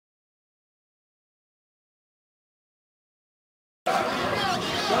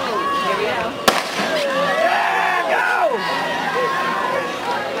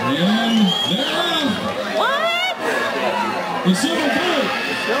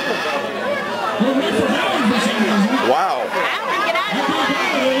Wow.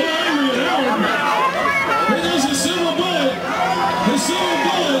 Here goes the silver bullet. The silver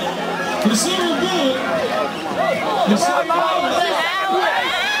bullet. The silver bullet. The silver bullet.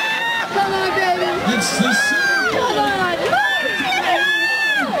 Come on, baby. It's the silver bullet. Come on.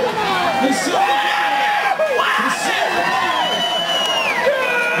 The silver bullet. The silver bullet.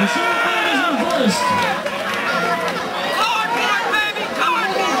 The silver bullet is in first.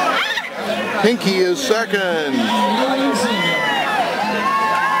 Pinky is second.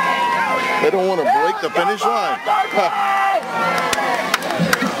 They don't want to break the finish line.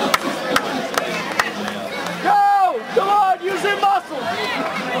 Go! Come on, use your muscles!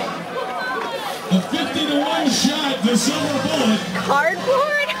 A 50-to-1 shot, the silver bullet.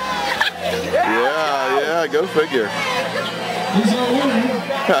 Cardboard? Yeah, go figure. He's our winner.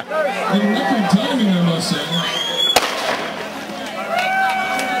 In record timing, I must say.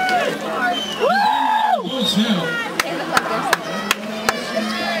 Votes now.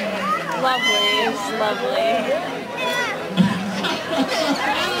 Lovely, it's lovely.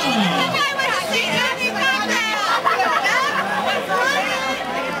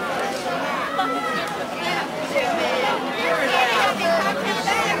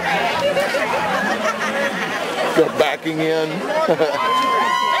 Go backing in.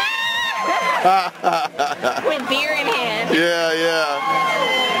 With beer in hand. Yeah.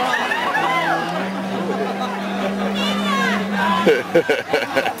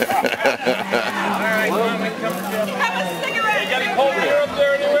 Have a cigarette. You got any cold beer up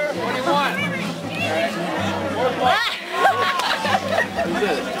there anywhere? What do you want?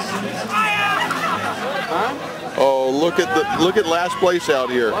 Oh, look at last place out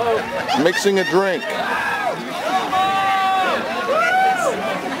here, mixing a drink.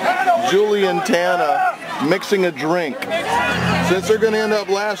 Julie and Tana mixing a drink. Since they're going to end up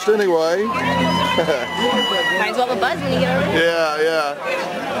last anyway. Might as well have a buzz when you get over here. Yeah.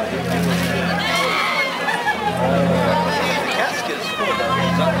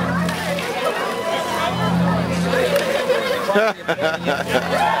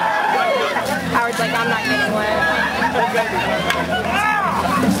 Howard's like, I'm not getting wet.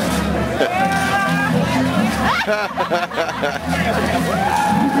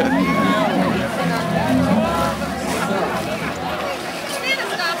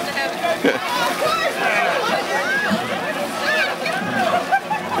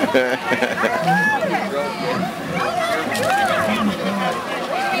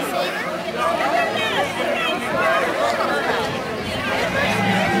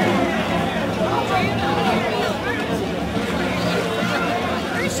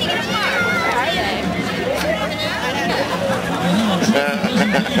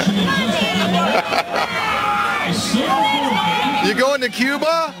 You going to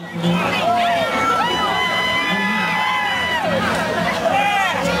Cuba?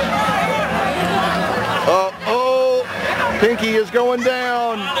 Oh, Pinky is going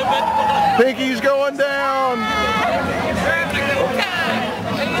down. Pinky's going down.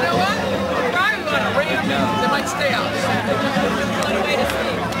 Hey, you know what? Probably want to bring them. They might stay out.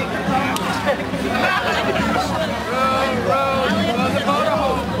 Row, row, the boat